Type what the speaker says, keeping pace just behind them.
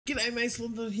G'day mates,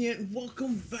 London here, and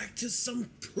welcome back to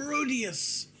some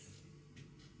produce.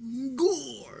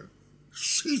 Gore,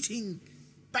 shooting,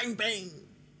 bang bang,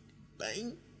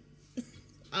 bang.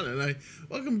 I don't know.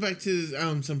 Welcome back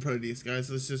to some produce, guys.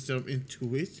 Let's just jump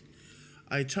into it.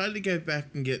 I tried to go back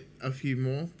and get a few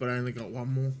more, but I only got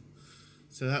one more.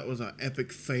 So that was an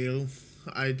epic fail.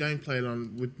 I don't play it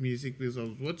on with music because I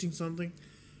was watching something.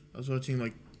 I was watching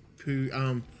like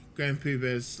Grand Pooh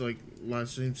Bear's like live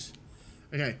streams.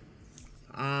 Okay,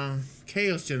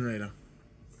 Chaos Generator.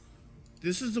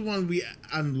 This is the one we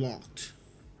unlocked.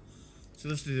 So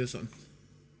let's do this one.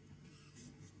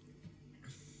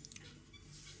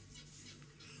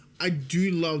 I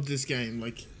do love this game,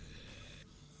 like...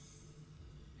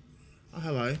 Oh,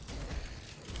 hello.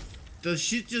 Does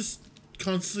shit just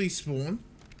constantly spawn?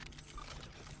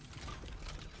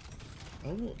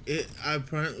 Oh, it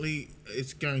apparently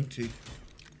it's going to.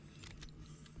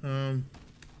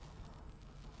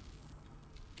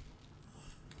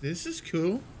 This is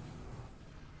cool.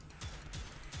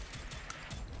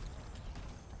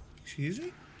 Excuse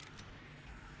me?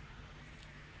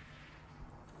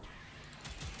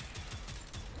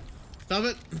 Stop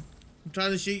it! I'm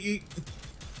trying to shoot you.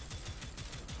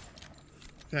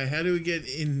 Okay, how do we get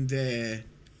in there?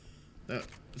 That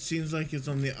seems like it's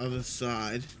on the other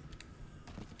side.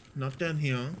 Not down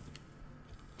here.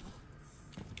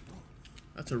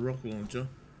 That's a rocket launcher.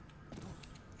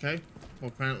 Okay. Well,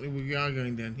 apparently we are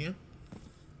going down here.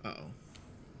 Uh-oh.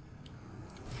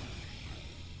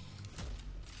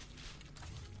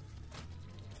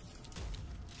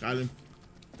 Got him.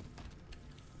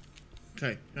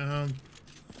 Okay.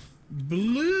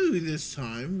 Blue this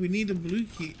time. We need a blue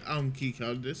key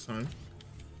card this time.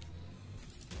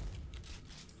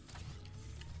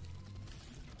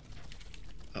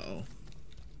 Uh-oh.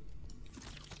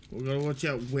 We gotta watch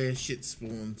out where shit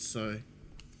spawns, so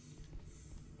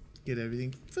get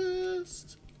everything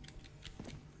first.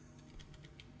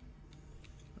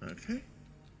 Okay.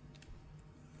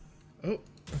 Oh.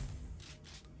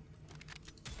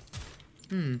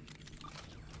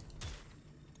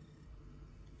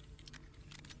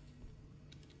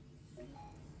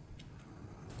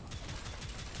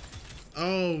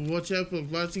 Oh, watch out for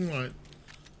flashing light.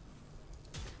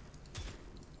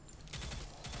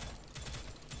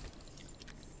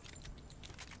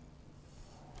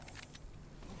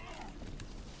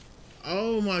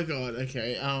 Oh my god,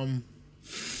 okay,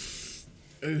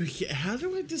 okay, how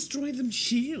do I destroy them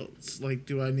shields? Like,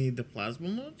 do I need the plasma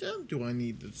launcher? Do I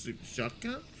need the super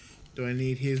shotgun? Do I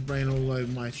need his brain all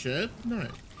over my shirt? No.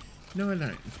 No, I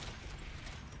don't.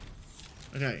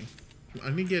 Okay,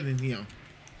 let me get in here.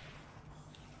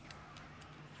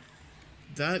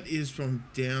 That is from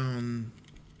down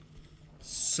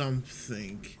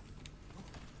something.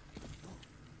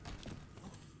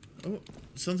 Oh,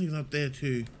 something's up there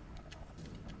too.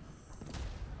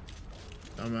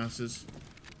 Dumbasses.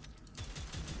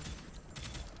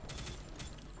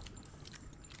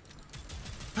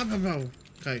 Pow, pow, pow.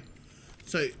 Okay,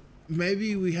 so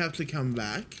maybe we have to come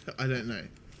back. I don't know.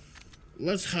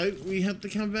 Let's hope we have to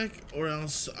come back, or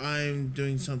else I'm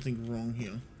doing something wrong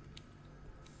here.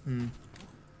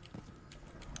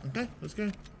 Okay, let's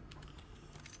go.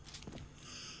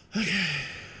 Okay.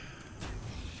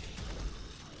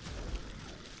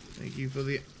 Thank you for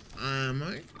the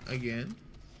ammo again.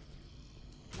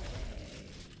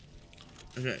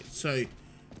 Okay, so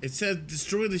it said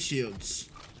destroy the shields.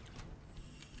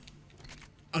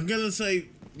 I'm gonna say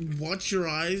watch your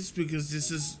eyes because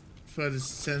this is pretty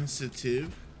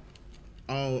sensitive.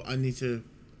 Oh, I need to...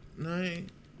 No,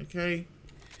 okay.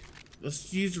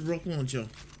 Let's use the rocket launcher.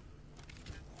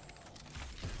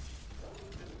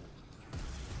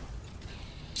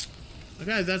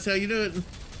 Okay, that's how you do it.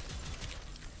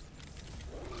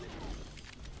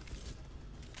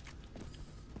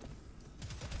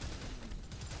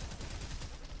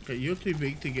 Okay, you're too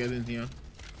big to get in here,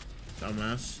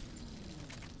 dumbass.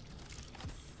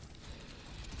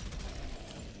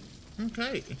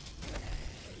 Okay.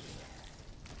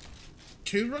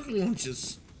 2 rocket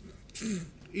launchers.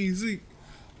 Easy.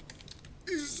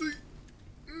 Easy.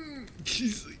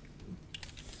 Easy.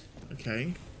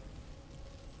 Okay.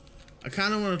 I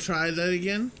kind of want to try that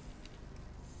again.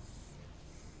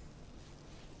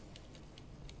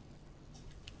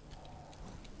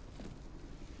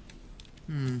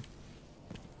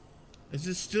 Is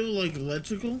it still like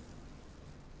electrical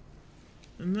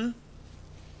in there?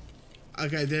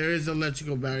 Okay, there is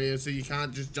electrical barrier, so you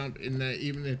can't just jump in there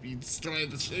even if you destroy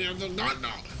the shield or not.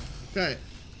 Okay.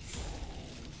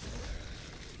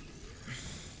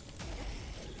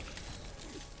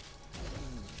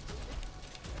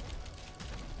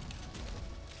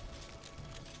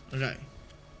 Okay.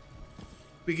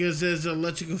 Because there's an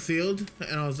electrical field,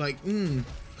 and I was like,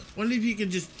 wonder if you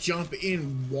can just jump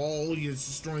in while you're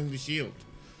destroying the shield.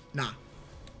 Nah.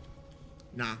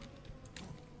 Nah.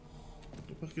 What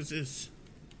the fuck is this?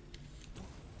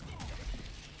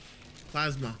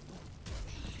 Plasma.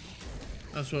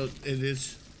 That's what it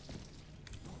is.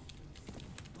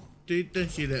 Dude, don't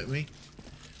shoot at me.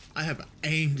 I have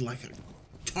aimed like a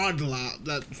toddler.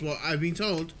 That's what I've been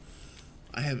told.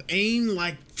 I have aimed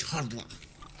like toddler.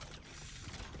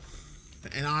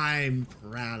 And I'm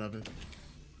proud of it.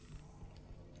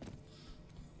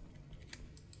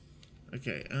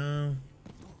 Okay,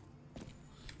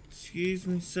 excuse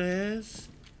me, sirs.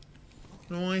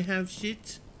 Can I have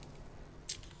shit?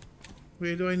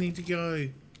 Where do I need to go?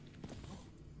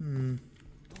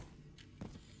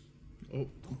 Oh,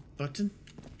 button?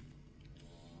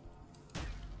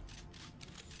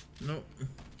 Nope.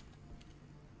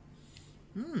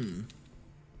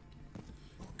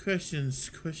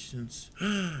 Questions.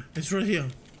 It's right here.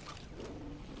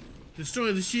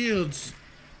 Destroy the shields.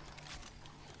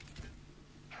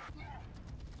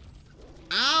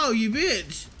 Ow, you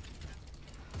bitch!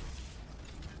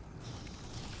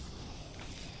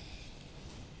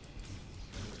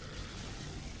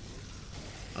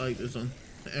 I like this one.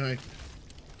 Anyway.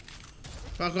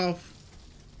 Fuck off.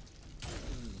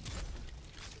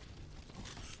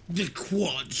 The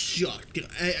quad shotgun,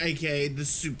 aka the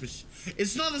super.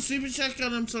 It's not a super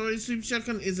shotgun. I'm sorry. Super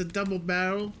shotgun is a double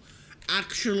barrel,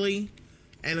 actually,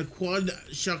 and a quad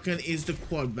shotgun is the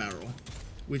quad barrel,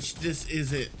 which this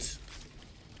is it.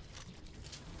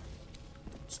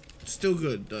 Still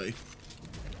good though.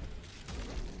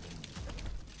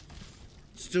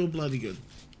 Still bloody good.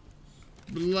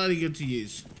 Bloody good to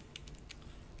use.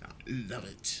 I love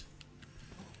it.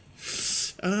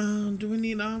 Do we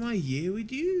need armor? Yeah, we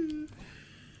do.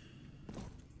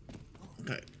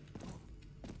 Okay.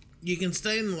 You can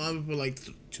stay in the lava for like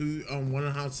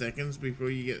 1.5 seconds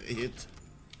before you get hit.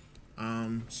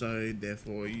 So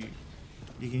therefore you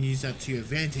can use that to your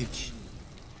advantage.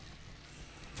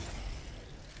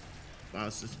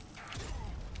 Bastard.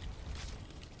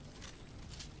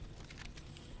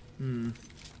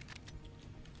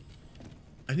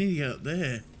 I need to get up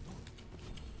there.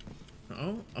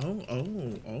 Oh.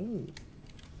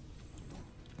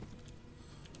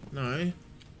 No.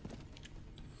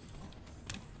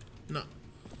 No.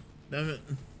 Damn it.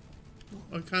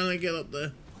 Why can't I get up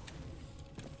there?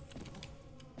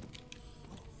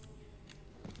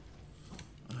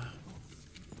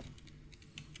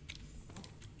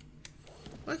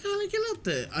 Why can't I get up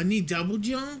there? I need double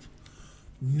jump?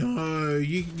 No,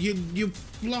 you're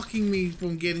blocking me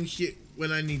from getting shit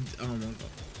when I need. Oh my god.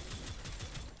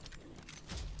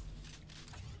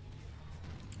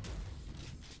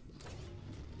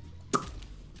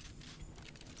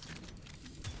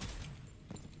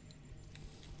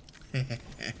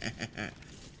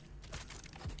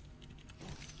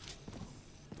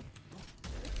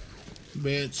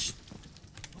 Bitch.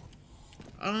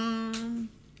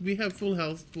 We have full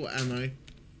health, full ammo,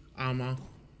 armor,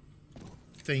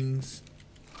 things.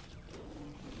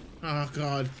 Oh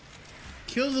god.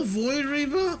 Kill the Void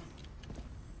Reaper?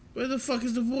 Where the fuck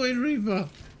is the Void Reaper?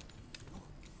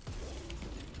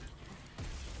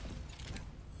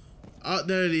 Oh,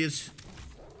 there it is.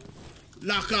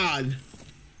 Lock on.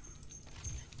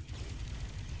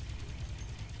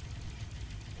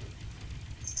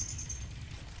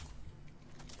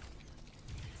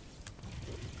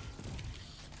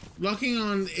 Locking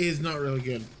on is not really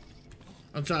good.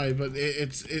 I'm sorry, but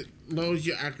it lowers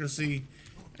your accuracy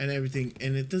and everything,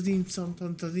 and it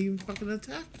sometimes doesn't even fucking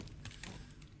attack.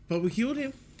 But we killed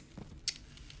him,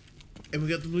 and we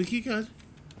got the blue key card.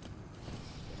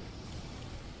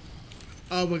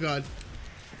 Oh my god.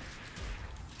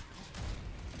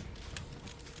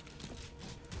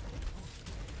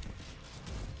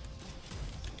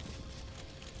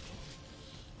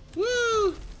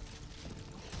 Woo!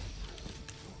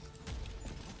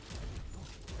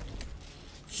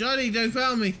 Shoddy, don't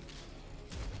fail me.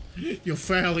 You're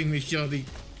failing me, Shoddy.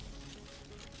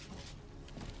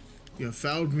 You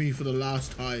failed me for the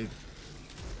last time.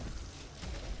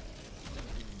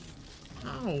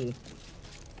 Ow.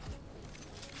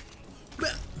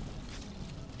 Blech.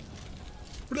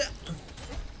 Blech.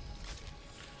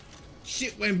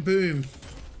 Shit went boom.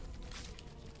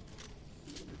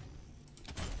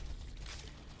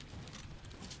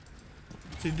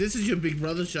 See, this is your big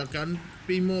brother shotgun.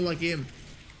 Be more like him.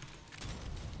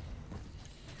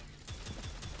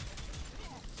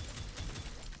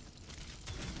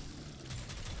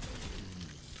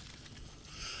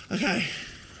 Okay,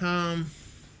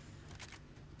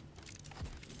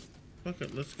 Fuck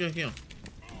it, let's go here.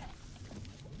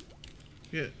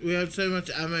 Yeah, we have so much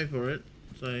ammo for it,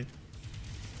 so.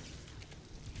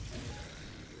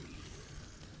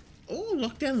 Oh,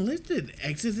 lockdown lifted.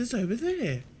 Exit is over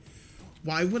there.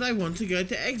 Why would I want to go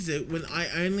to exit when I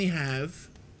only have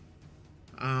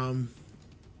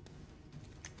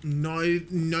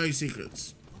no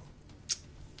secrets?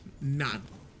 None.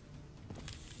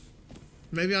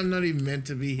 Maybe I'm not even meant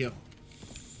to be here.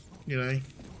 You know?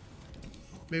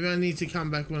 Maybe I need to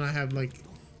come back when I have like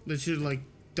literally like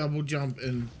double jump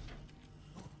and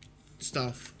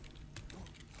stuff.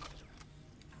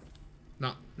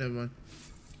 Nah, never mind.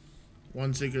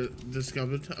 One secret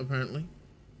discovered, apparently.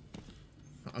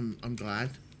 I'm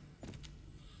glad.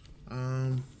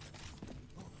 I'll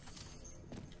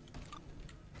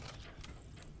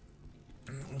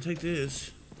take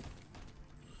this.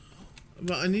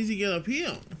 But I need to get up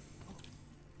here.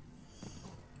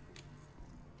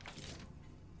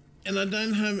 And I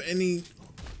don't have any...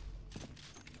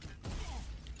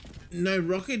 No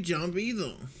rocket jump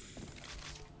either.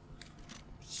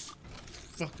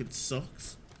 Fucking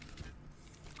sucks.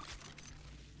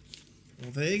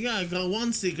 Well, there you go. I got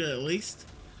one secret at least.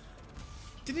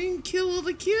 Didn't even kill all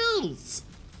the kills.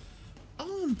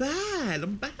 Oh, I'm bad.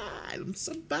 I'm bad. I'm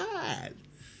so bad.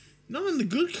 Not in the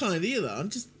good kind either.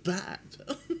 I'm just bad.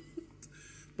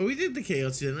 But we did the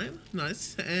chaos generator.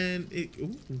 Nice. And it...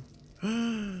 Ooh.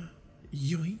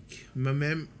 Yoink.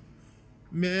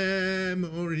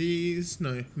 Memories.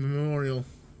 No, memorial.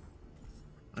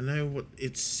 I know what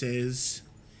it says.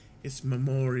 It's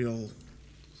memorial.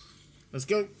 Let's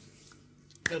go.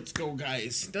 Let's go,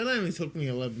 guys. That only took me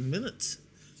 11 minutes.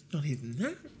 Not even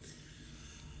that.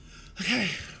 Okay,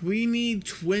 we need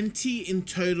 20 in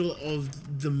total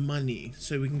of the money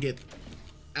so we can get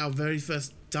our very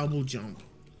first double jump.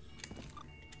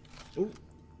 Oh.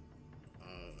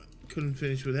 Couldn't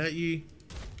finish without you.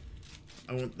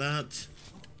 I want that.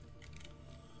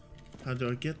 How do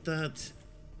I get that?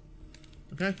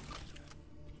 Okay.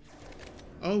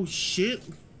 Oh shit.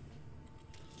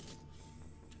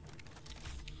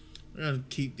 I gotta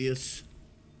keep this.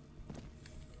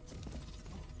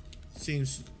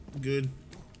 Seems good.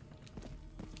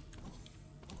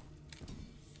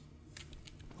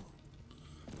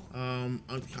 I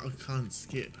can't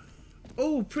skip.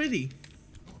 Oh, pretty.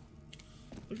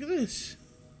 Look at this.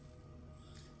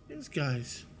 Yes,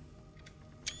 guys.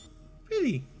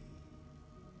 Pretty.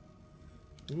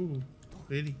 Ooh,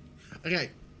 pretty. Okay.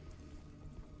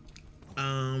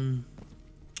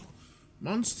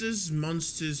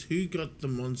 Monsters. Who got the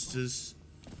monsters?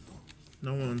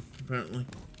 No one, apparently.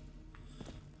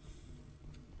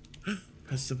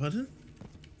 Press the button.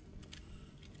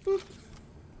 Boop.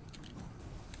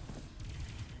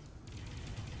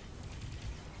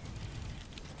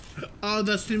 Oh,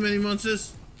 that's too many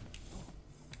monsters.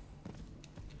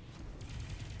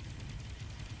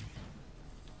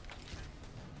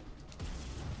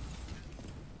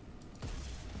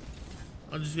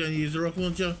 I'm just gonna use the rocket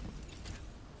launcher.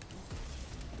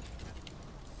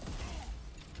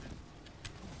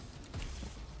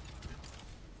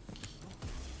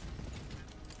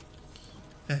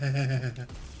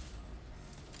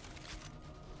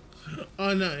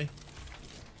 Oh no.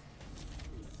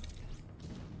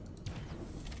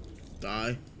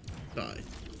 Die.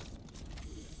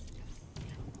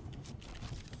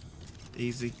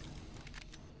 Easy.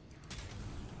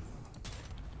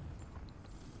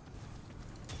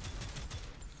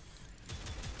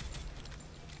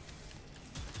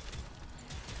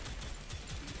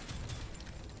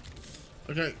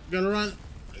 Okay, gotta run.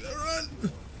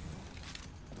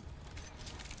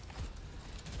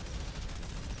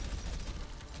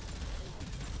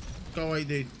 Go away,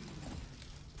 dude.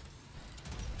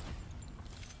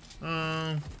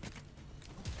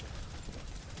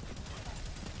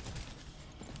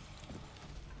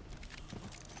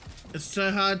 It's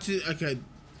so hard to... Okay,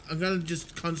 I'm gonna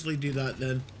just constantly do that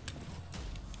then.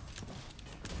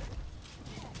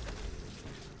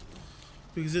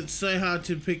 Because it's so hard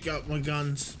to pick up my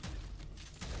guns.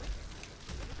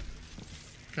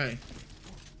 Okay.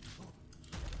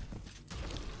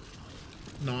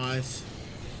 Nice.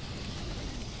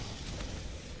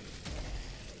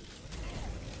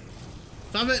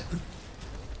 Stop it!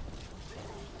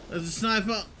 There's a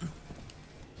sniper.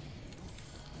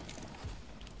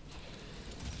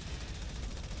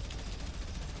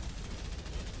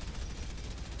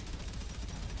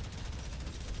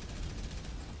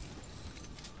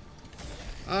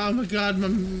 Oh my god,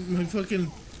 my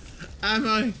fucking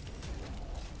ammo.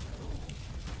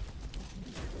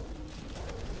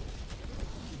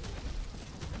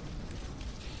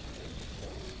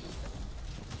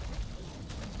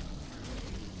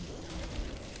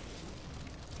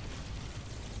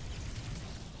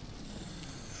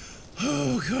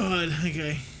 God,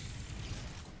 okay.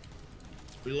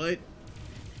 Reload.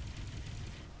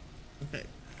 Okay.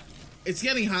 It's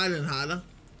getting harder and harder.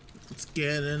 It's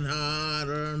getting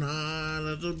harder and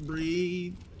harder to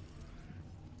breathe.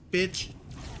 Bitch.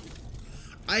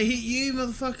 I hit you,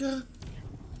 motherfucker.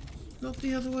 Not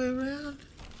the other way around.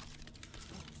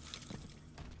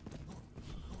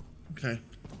 Okay.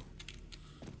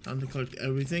 Time to collect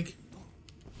everything.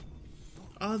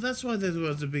 Oh, that's why there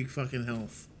was a big fucking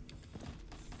health.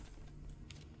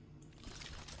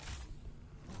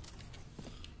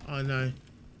 Oh no.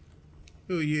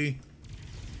 Who are you?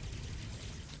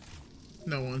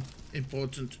 No one.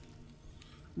 Important.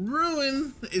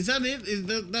 Ruin! Is that it? Is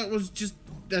that was just...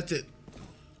 That's it.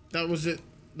 That was it.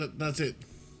 That's it.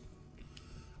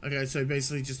 Okay, so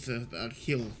basically just a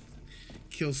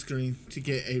kill screen to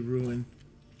get a ruin.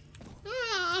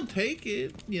 I'll take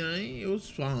it. You know, it was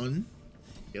fun.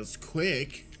 It was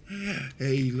quick.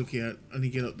 Hey, look out. I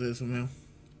need to get up there somehow.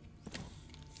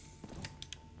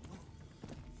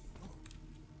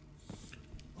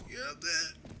 Get up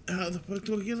there. How the fuck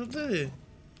do I get up there?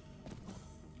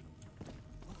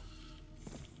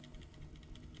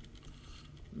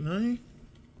 No?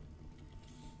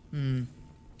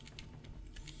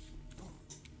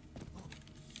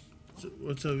 So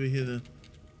what's over here then?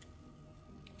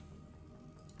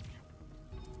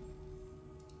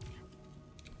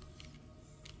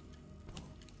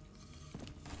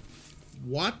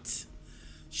 What?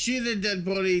 Shoot a dead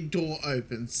body, door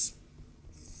opens.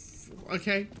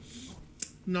 Okay.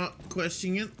 Not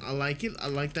questioning it. I like it. I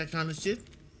like that kind of shit.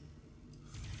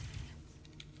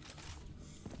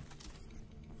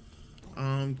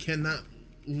 Can that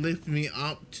lift me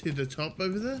up to the top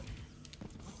over there?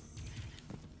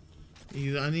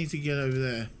 I need to get over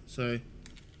there. So,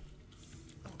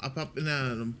 up and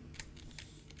out of them.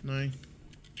 No.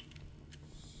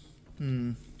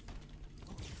 No.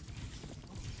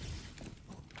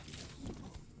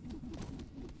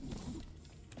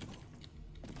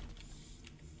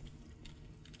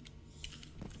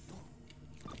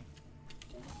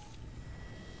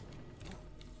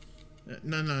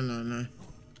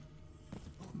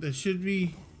 There should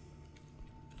be...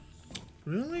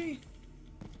 Really?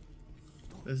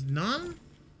 There's none?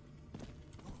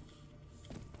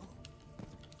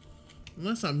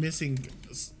 Unless I'm missing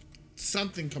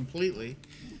something completely.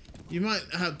 You might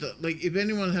have to... Like, if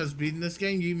anyone has beaten this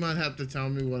game, you might have to tell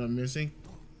me what I'm missing.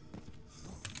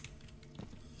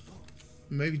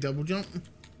 Maybe double jump?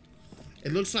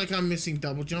 It looks like I'm missing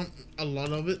double jump. A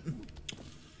lot of it.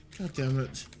 God damn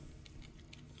it.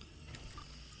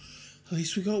 At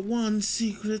least we got one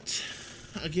secret.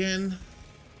 Again.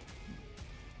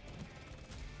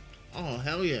 Oh,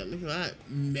 hell yeah. Look at that.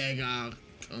 Mega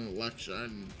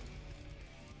collection.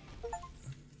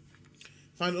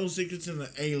 Find all secrets in the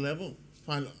A level.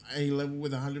 Find A level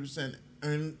with 100%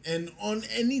 and on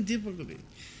any difficulty.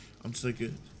 I'm so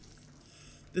good.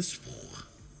 This...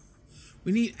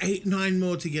 We need 8, 9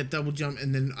 more to get double jump,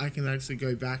 and then I can actually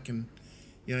go back and,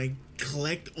 you know,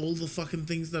 collect all the fucking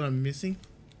things that I'm missing.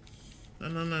 No.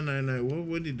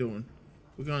 What are you doing?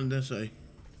 We're going this way.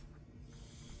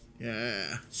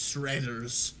 Yeah,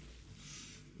 shredders.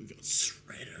 We got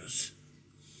shredders.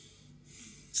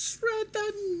 Shred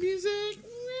that music.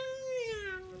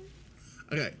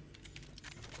 Okay.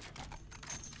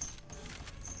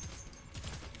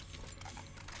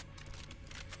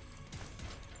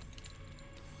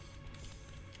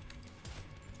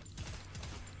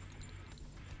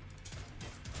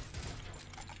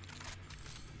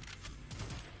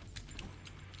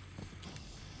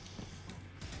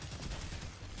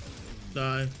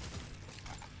 Die.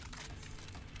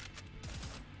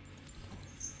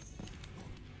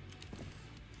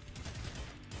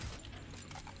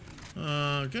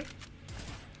 Okay.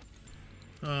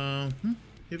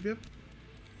 Yep.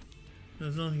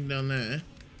 There's nothing down there.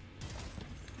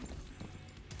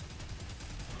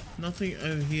 Nothing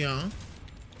over here.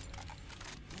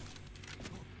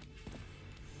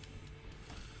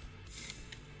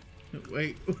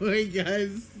 Wait,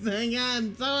 guys, hang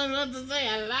on. Someone wants to say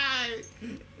hello.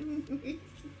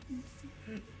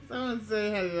 Someone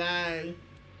say hello.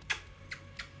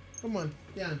 Come on,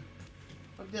 down.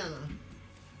 Up, down now.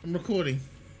 I'm recording.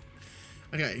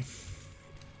 Okay.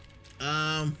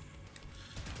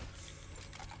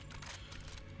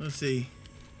 Let's see.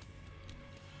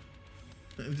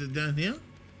 Is it down here?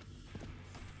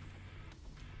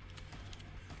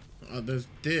 Oh, there's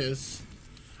this.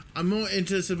 I'm more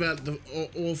interested about the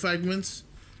ore fragments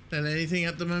than anything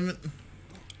at the moment.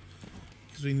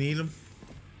 Because we need them.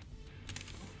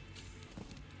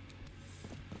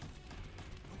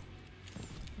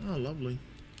 Oh, lovely.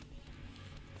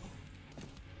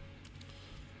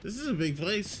 This is a big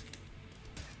place.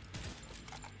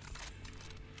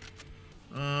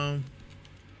 I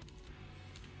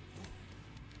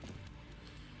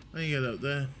can get up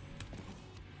there.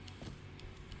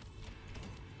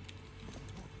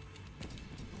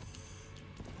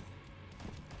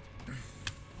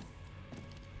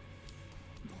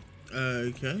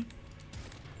 Okay.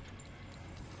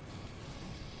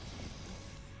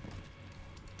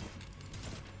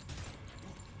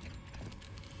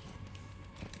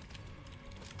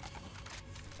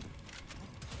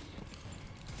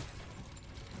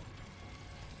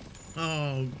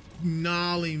 Oh,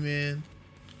 gnarly, man.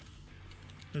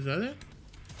 Is that it?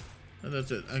 Oh, that's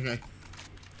it. Okay.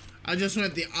 I just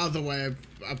went the other way,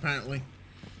 apparently.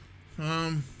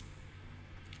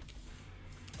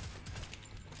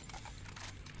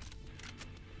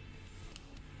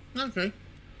 Okay.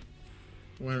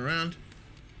 Went around.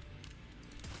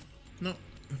 No.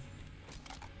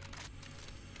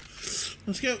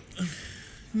 Let's go.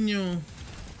 No.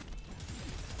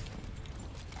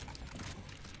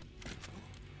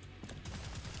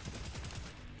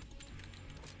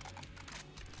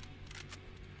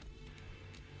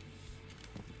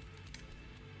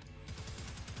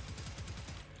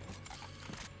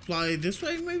 Fly this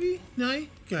way, maybe? No?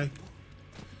 Okay.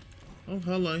 Oh,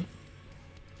 hello.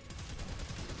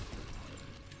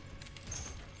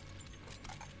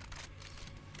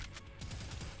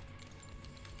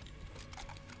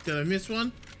 Did I miss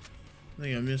one? I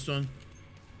think I missed one.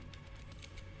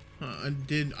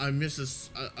 I miss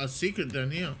a secret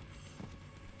down here.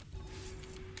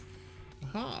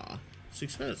 Aha!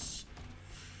 Success.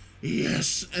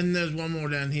 Yes! And there's one more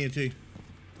down here too.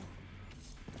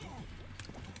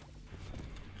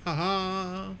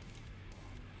 Haha!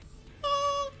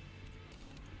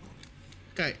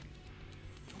 Okay.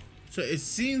 So it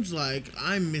seems like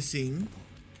I'm missing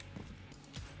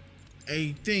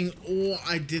a thing, or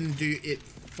I didn't do it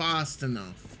fast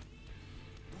enough.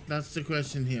 That's the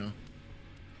question here.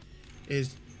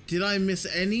 Is did I miss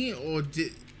any, or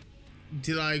did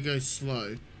I go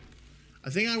slow? I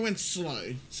think I went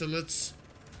slow. So let's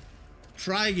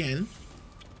try again.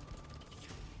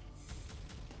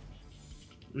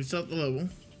 Restart the level.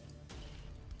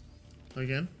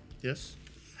 Again. Yes.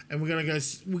 And we're gonna go.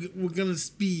 We're gonna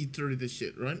speed through this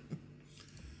shit, right?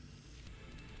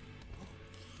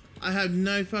 I have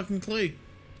no fucking clue.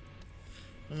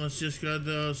 And let's just go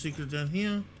the secret down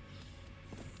here.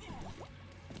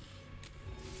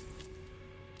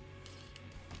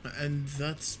 And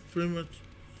that's pretty much.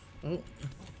 Oh,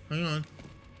 hang on.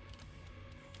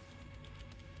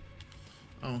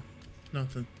 Oh,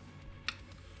 nothing.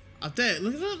 Up there,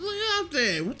 look at up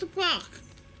there. What the fuck?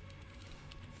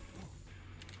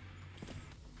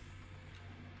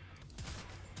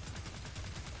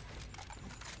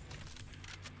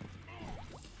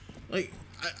 Like,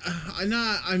 I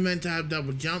know I meant to have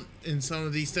double jump in some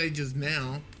of these stages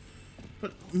now,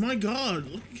 but my god,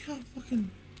 look how fucking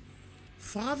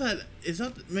far that is.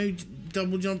 That maybe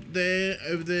double jump there,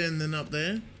 over there, and then up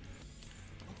there.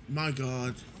 My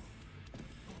god,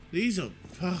 these are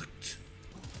fucked.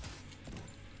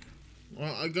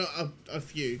 Well, I got a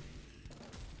few.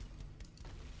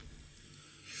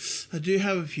 I do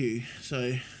have a few,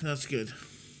 so that's good.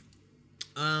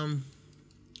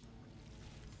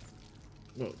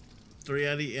 What? 3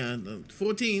 out of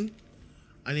 14.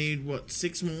 I need what?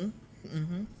 6 more.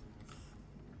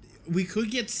 We could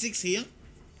get 6 here.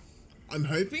 I'm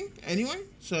hoping. Anyway,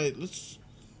 so let's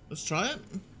try it.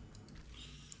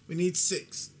 We need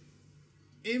 6.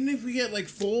 Even if we get like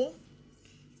 4,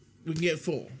 we can get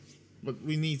 4. But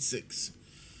we need 6.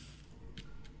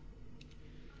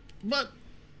 But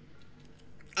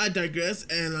I digress,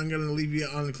 and I'm gonna leave you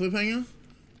on the cliffhanger.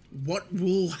 What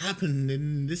will happen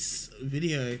in this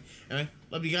video? Anyway,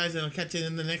 love you guys, and I'll catch you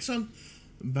in the next one.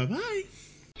 Bye bye.